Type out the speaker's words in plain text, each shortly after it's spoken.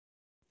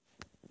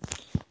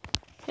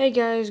Hey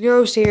guys,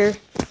 Ghost here.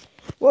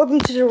 Welcome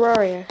to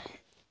Terraria.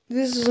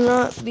 This is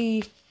not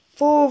the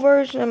full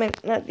version,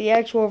 not the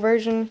actual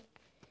version.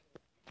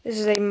 This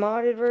is a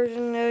modded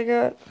version that I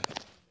got.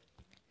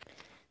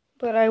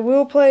 But I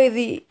will play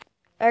the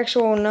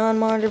actual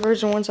non-modded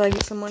version once I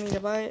get some money to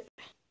buy it.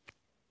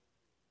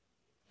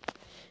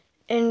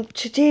 And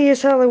today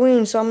is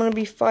Halloween, so I'm going to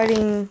be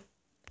fighting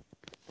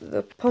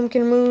the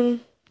pumpkin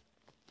moon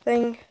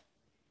thing. I'm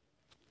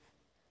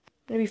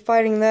going to be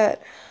fighting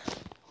that.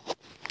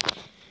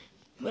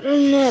 But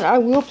other than that, I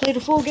will play the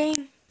full game.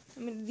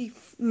 The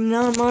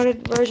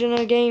non-modded version of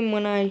the game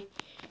when I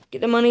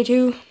get the money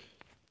too.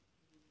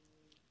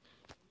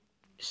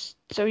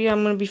 So yeah,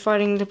 I'm going to be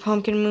fighting the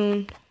pumpkin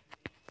moon.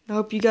 I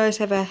hope you guys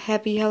have a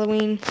happy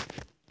Halloween.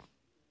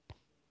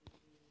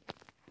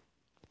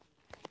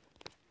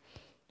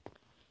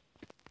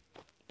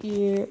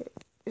 Yeah.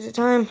 Is it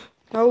time?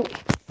 No.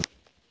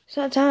 It's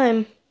not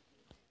time.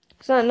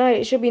 It's not night.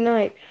 It should be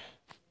night.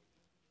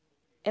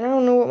 And I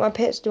don't know what my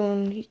pet's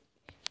doing. He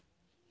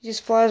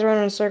just flies around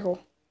in a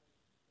circle.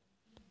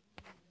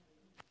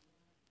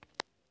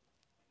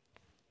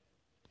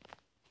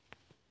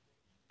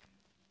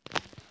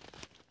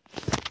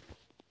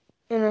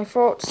 And I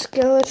fought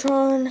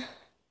Skeletron.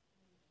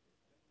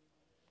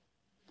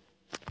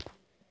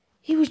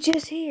 He was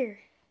just here.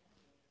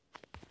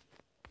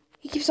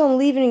 He keeps on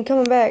leaving and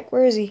coming back.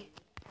 Where is he?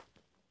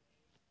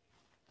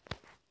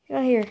 He's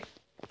not here.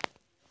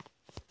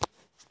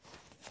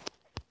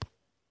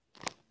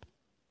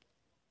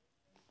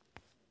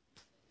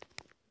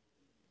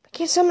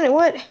 I can't summon it.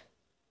 What?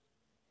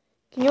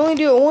 Can you only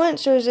do it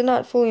once, or is it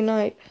not fully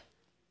night?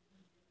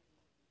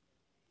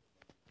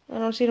 I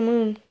don't see the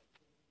moon.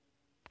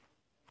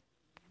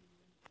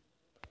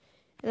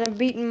 And I've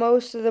beaten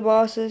most of the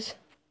bosses.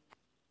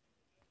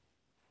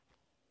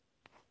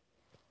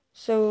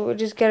 So I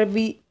just gotta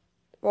beat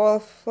Wall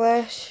of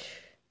Flash.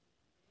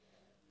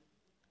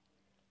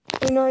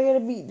 You know, I gotta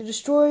beat the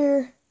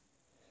Destroyer.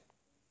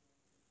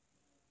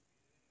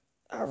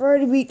 I've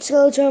already beat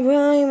Skeleton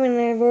Prime, and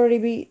I've already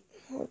beat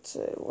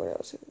what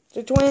else?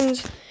 The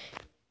twins.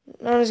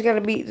 Now I just gotta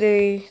beat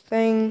the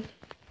thing,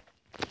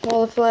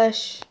 Wall of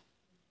Flash,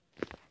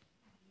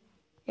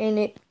 and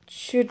it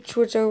should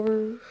switch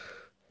over.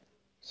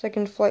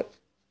 Second flight,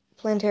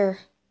 Terraria.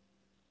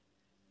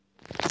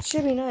 It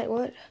should be night.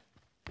 What?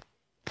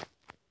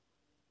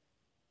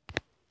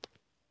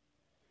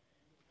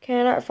 Can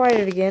I not fight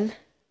it again?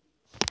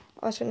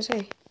 I was gonna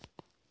say.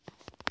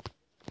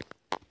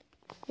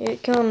 Here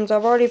it comes.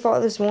 I've already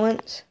fought this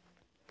once.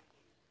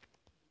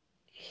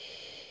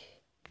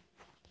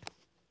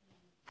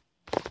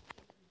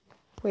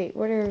 Wait,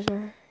 what areas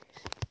are?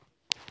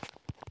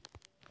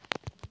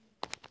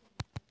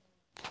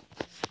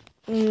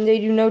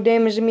 They do no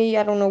damage to me.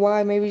 I don't know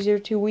why. Maybe they're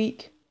too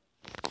weak.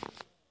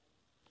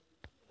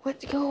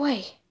 What? Go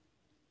away.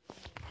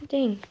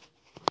 Dang.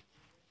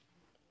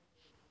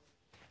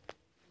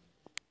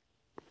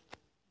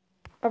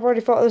 I've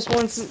already fought this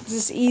once. It's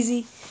this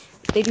easy.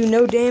 They do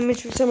no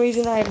damage for some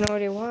reason. I have no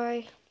idea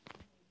why.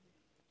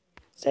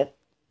 Is that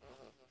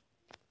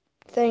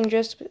thing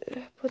just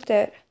put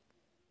that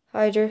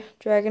Hydra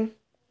dragon?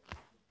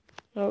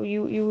 No,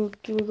 you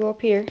will go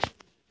up here.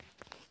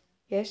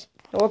 Yes.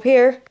 No, up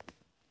here.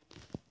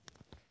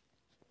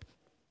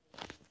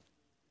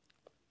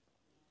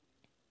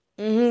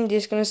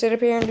 Just gonna sit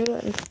up here and do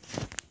nothing.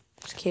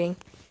 Just kidding.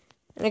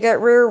 And I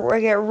got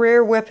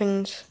rare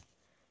weapons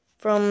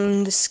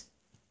from this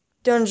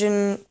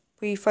dungeon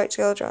where you fight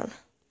Skeletron.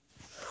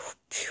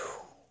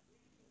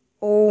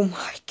 Oh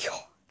my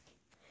god.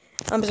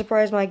 I'm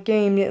surprised my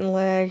game didn't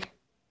lag.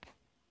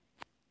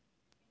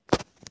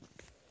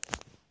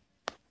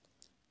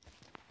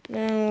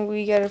 Now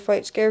we gotta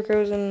fight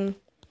scarecrows and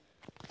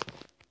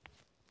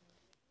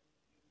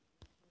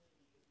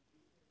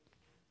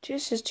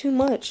this is too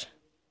much.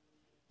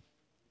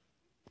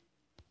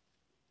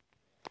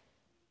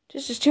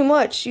 This is too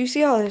much. You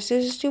see all this?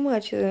 This is too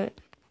much, isn't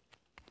it?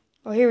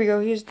 Oh, here we go.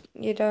 Here's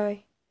you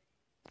die.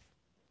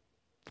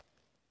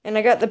 And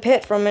I got the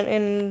pet from it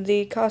in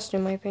the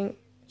costume, I think.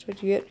 That's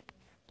what you get.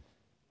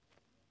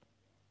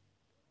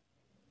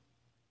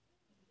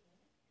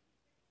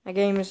 My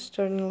game is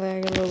starting to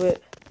lag a little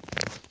bit.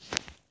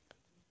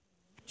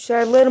 Should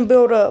I let them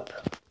build up?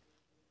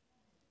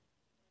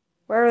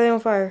 Why are they on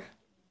fire?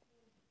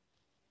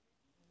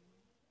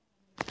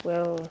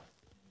 Well...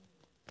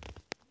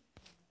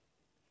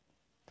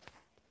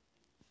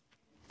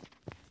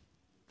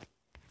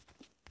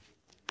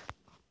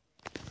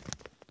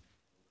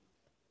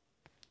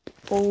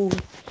 Oh,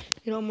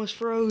 it almost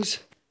froze.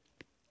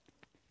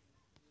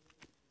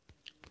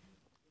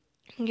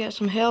 Got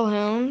some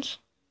hellhounds.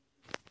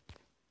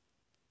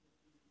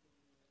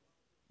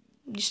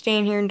 You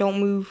stand here and don't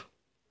move.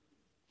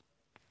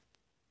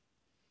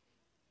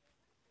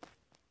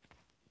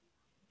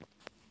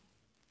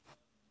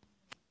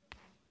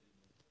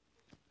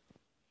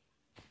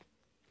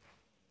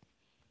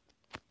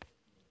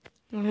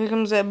 Well, here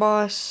comes that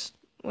boss.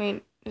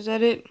 Wait, is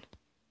that it?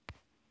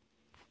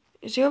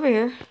 Is he over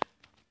here?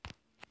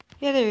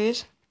 Yeah, there he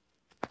is.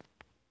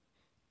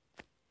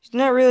 He's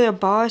not really a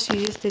boss,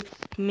 he's just a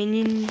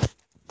minion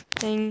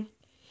thing.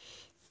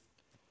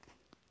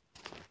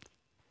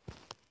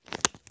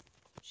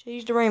 Should I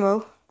use the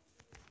rainbow?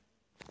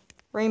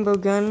 Rainbow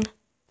gun.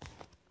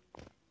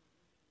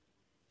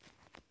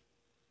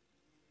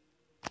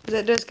 Because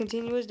that does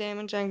continuous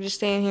damage. I can just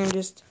stand here and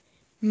just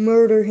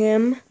murder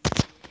him.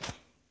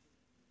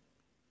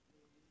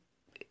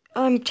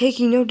 I'm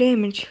taking no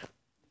damage.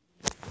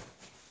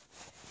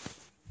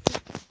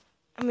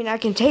 I mean, I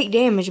can take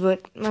damage, but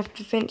my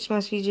defense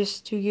must be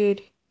just too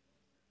good.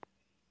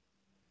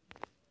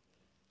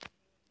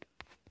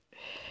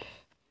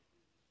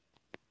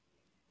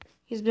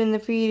 He's been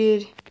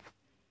defeated.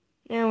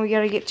 Now we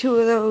gotta get 2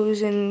 of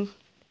those, and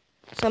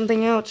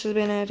something else has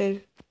been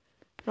added.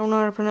 I don't know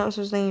how to pronounce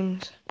those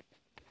names.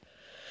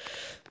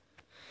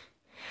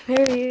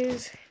 There he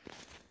is.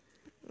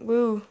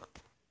 Woo.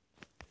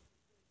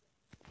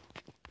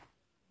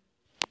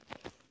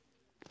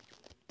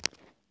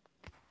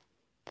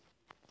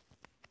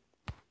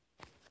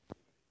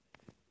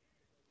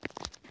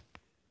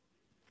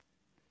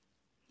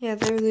 Yeah,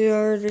 there they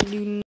are. They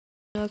do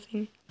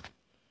nothing.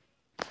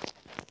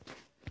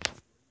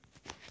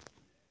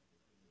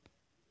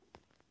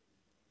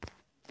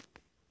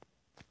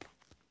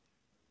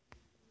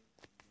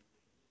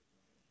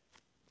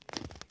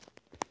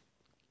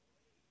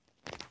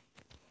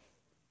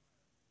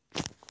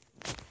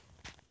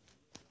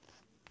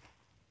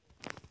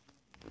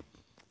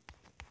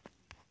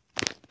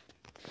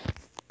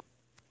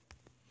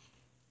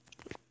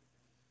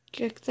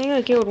 I think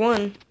I killed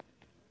one.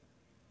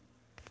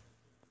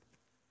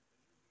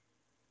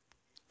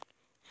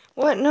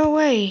 What? No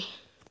way.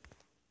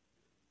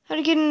 How'd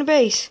he get in the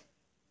base?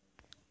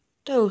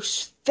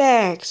 Those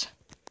fags.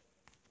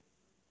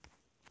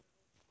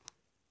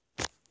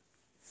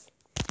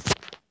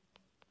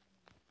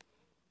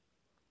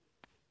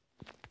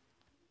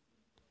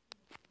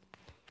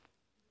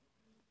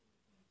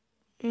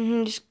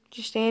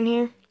 Just stand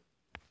here.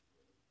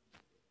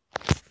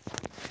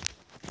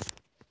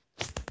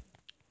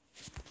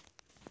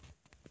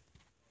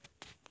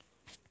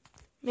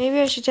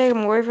 Maybe I should take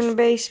him away from the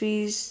base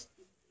because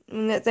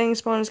when that thing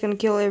spawns, it's gonna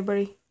kill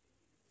everybody.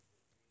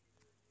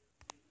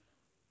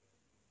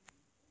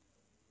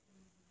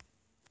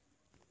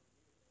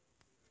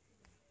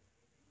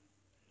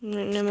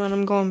 Never mind,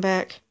 I'm going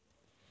back.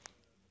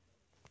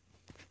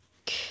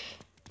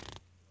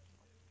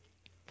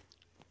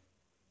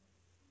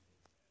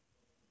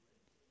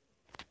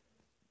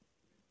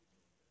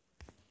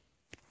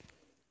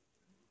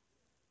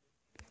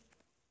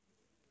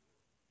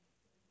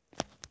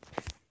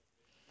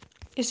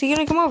 Is he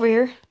gonna come over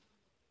here?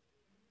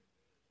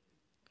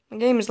 My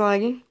game is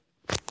lagging.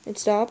 It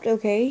stopped,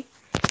 okay.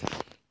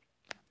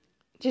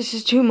 This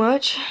is too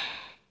much.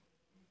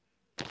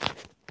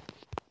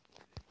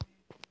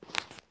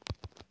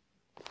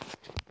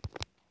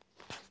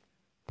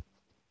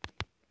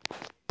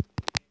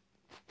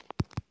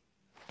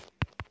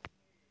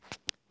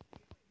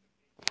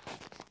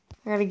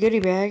 I got a goodie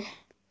bag.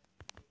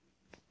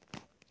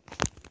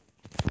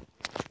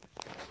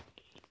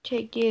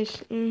 Take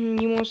this.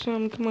 You want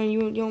some? Come on,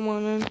 you don't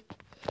want none.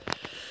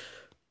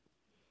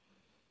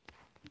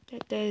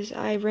 That does.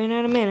 I ran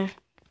out of mana.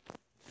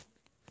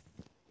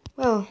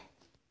 Well.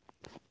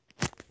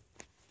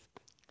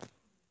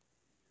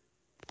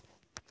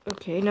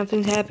 Okay,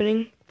 nothing's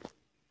happening.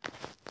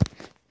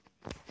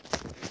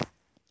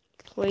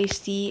 Place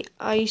the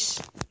ice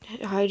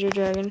Hydro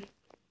Dragon.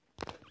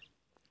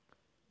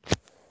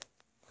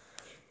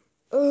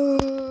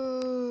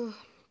 Oh,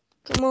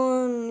 come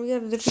on, we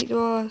gotta defeat the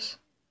boss.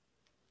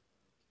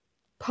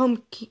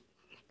 Pumpkin.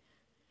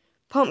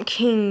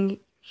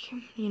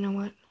 You know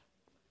what?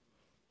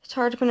 It's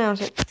hard to pronounce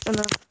it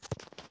enough.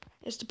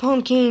 It's the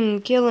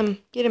Pumpkin. Kill him.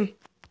 Get him.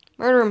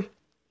 Murder him.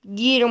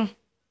 Get him.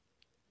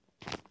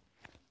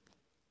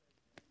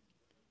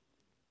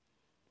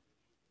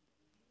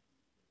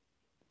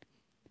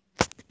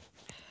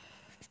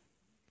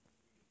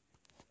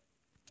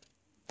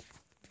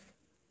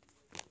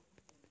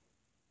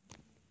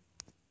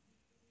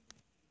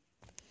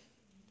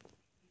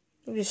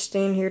 I'm just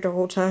staying here the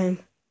whole time.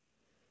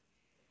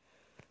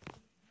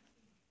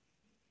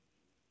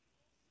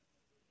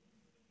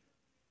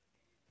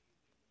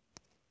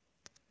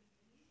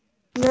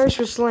 Nurse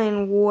was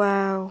slain.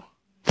 Wow.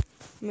 I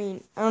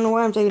mean, I don't know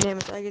why I'm taking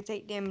damage. I could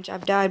take damage.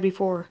 I've died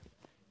before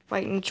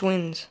fighting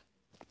twins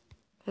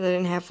because I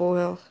didn't have full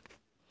health.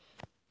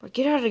 But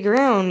get out of the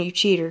ground, you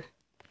cheater.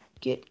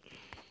 Get.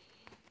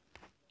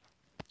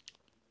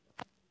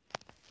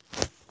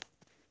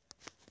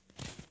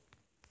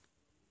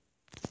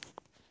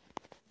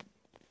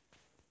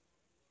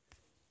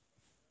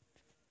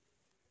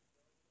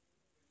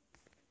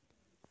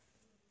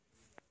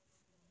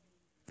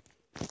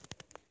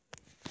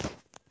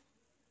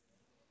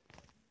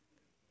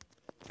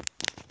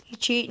 You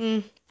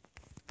cheating.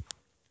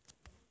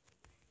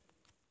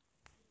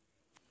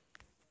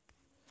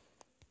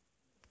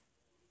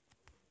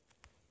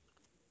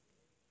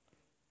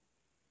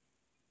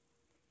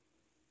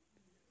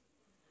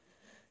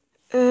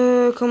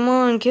 Oh, come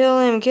on. Kill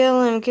him,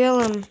 kill him,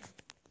 kill him.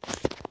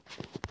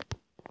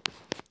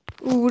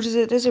 Ooh, what is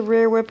it? There's a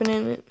rare weapon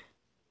in it.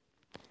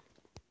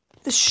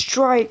 The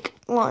strike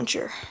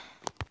launcher.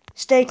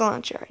 Steak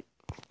launcher.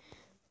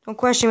 Don't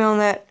question me on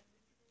that.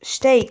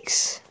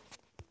 Steaks.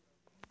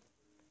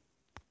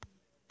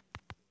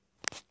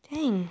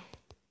 Dang.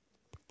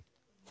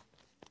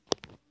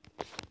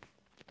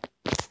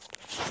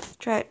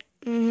 Try it.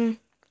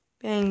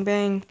 Bang,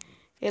 bang.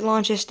 It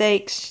launches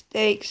steaks.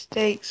 Steaks,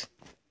 steaks.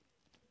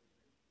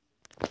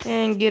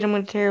 And get him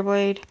with a Terra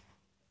Blade.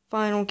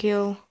 Final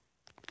kill.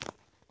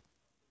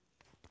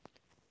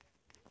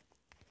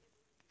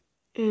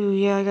 Ooh,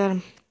 yeah, I got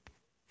him.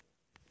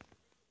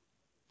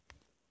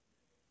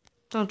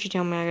 Don't you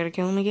tell me I gotta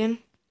kill him again.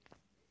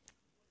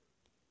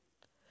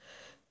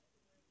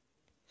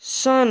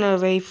 Son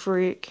of a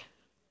freak.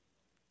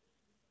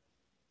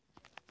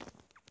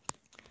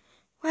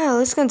 Well,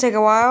 it's gonna take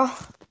a while.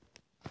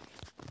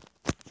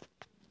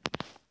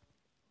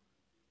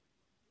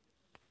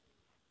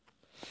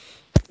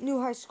 New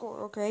high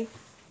score, okay.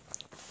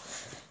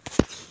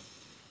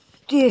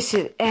 This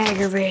is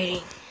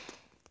aggravating.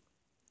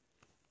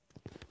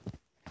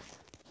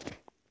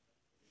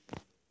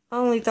 I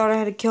only thought I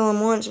had to kill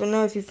him once, but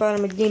now if you fight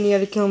him again, you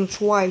have to kill him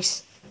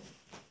twice.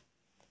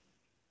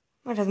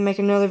 Might have to make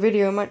another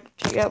video. It might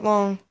take that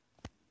long.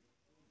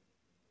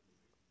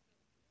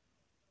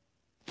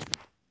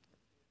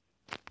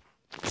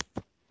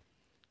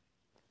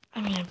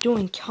 I mean, I'm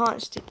doing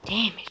constant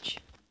damage.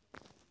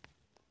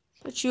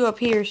 Put you up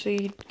here so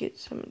you get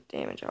some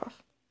damage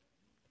off.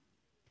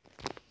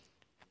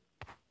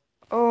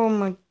 Oh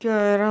my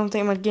god, I don't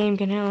think my game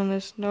can handle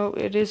this. Nope,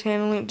 it is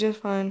handling it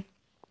just fine.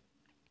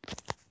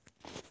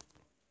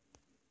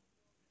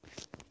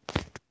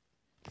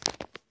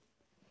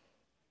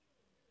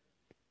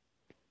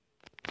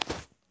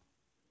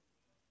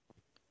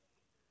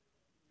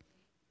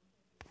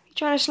 He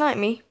trying to snipe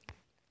me?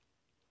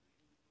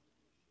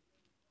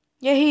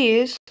 Yeah, he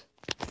is.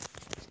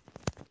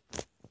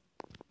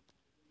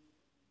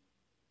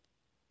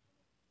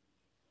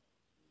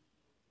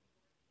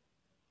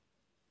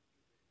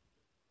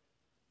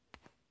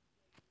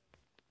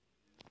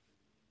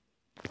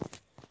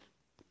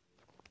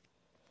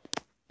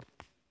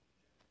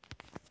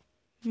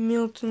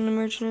 Milton the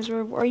Merchant is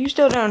where. Are you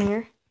still down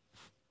here?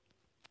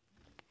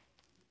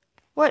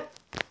 What?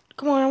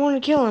 Come on, I want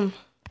to kill him.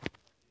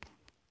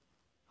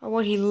 Or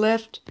what, he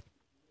left?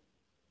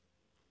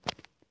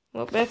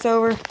 Well, that's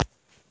over.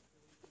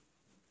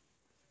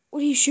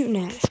 What are you shooting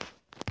at?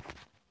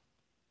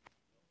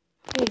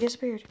 Hey, he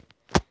disappeared.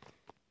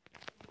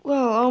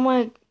 Well, all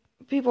my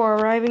people are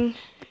arriving.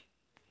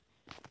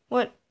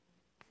 What?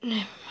 Never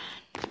mind.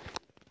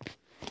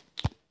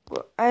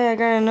 Well, I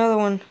got another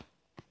one.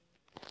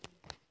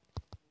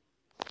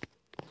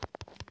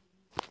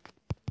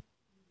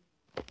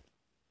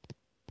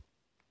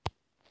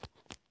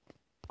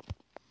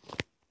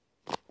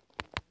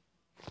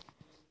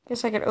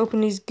 Guess I could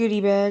open these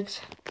goodie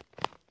bags.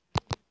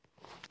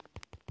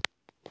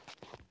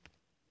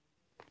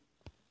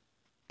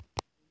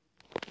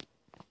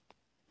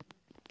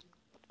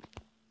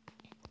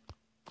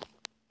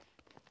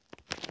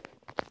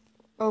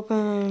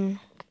 Open.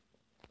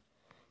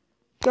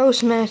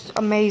 Ghost Mess,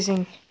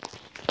 amazing.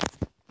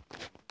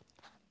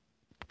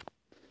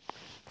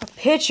 A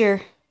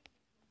pitcher.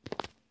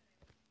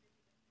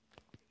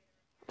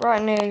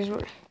 Rotten eggs.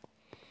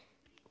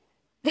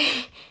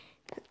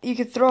 You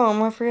could throw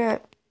them, I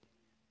forgot.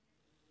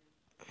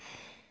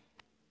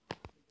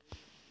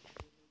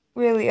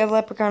 Really, a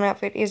leprechaun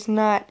outfit is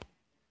not.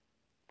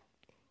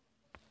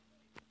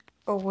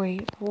 Oh,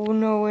 wait. Oh,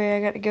 no way, I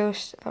got a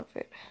ghost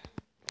outfit.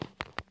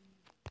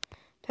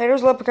 Take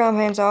those leprechaun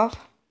pants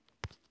off.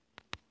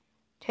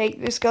 Take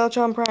the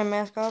Skeletron Prime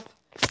mask off.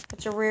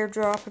 That's a rare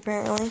drop,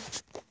 apparently.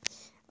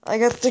 I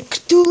got the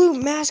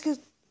Cthulhu mask.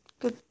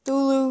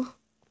 Cthulhu.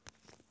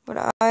 What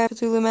I have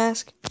Cthulhu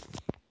mask.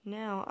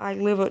 Now I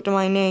live up to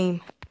my name.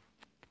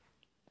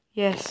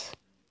 Yes.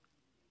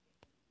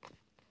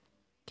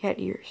 Cat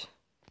ears.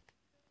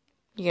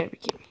 You gotta be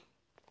kidding me.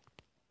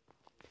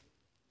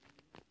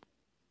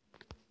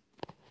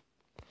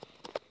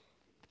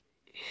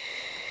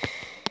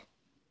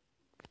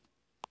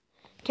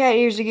 Cat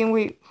ears again.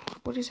 Wait,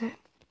 what is that?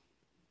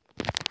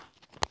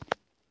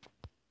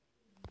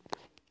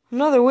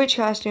 Another witch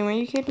costume. Are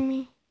you kidding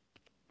me?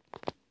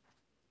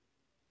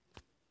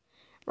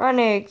 Rotten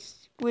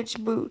eggs. Witch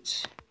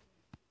boots.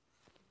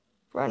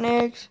 Rotten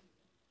eggs.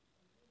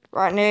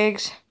 Rotten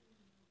eggs.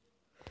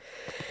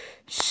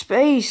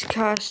 Space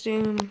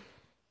costume.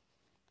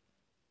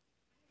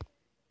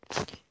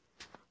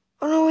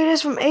 Oh no, wait,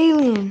 that's from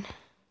Alien.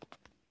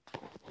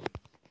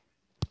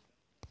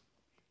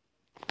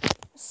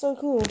 That's so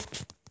cool.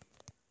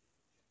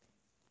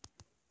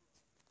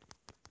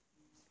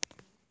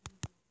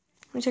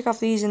 Let me take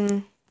off these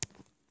and...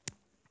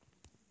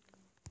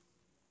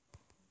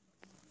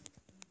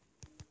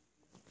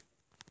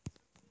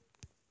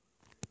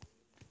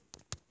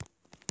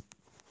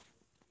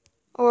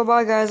 Oh, well,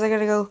 bye guys, I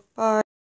gotta go. Bye.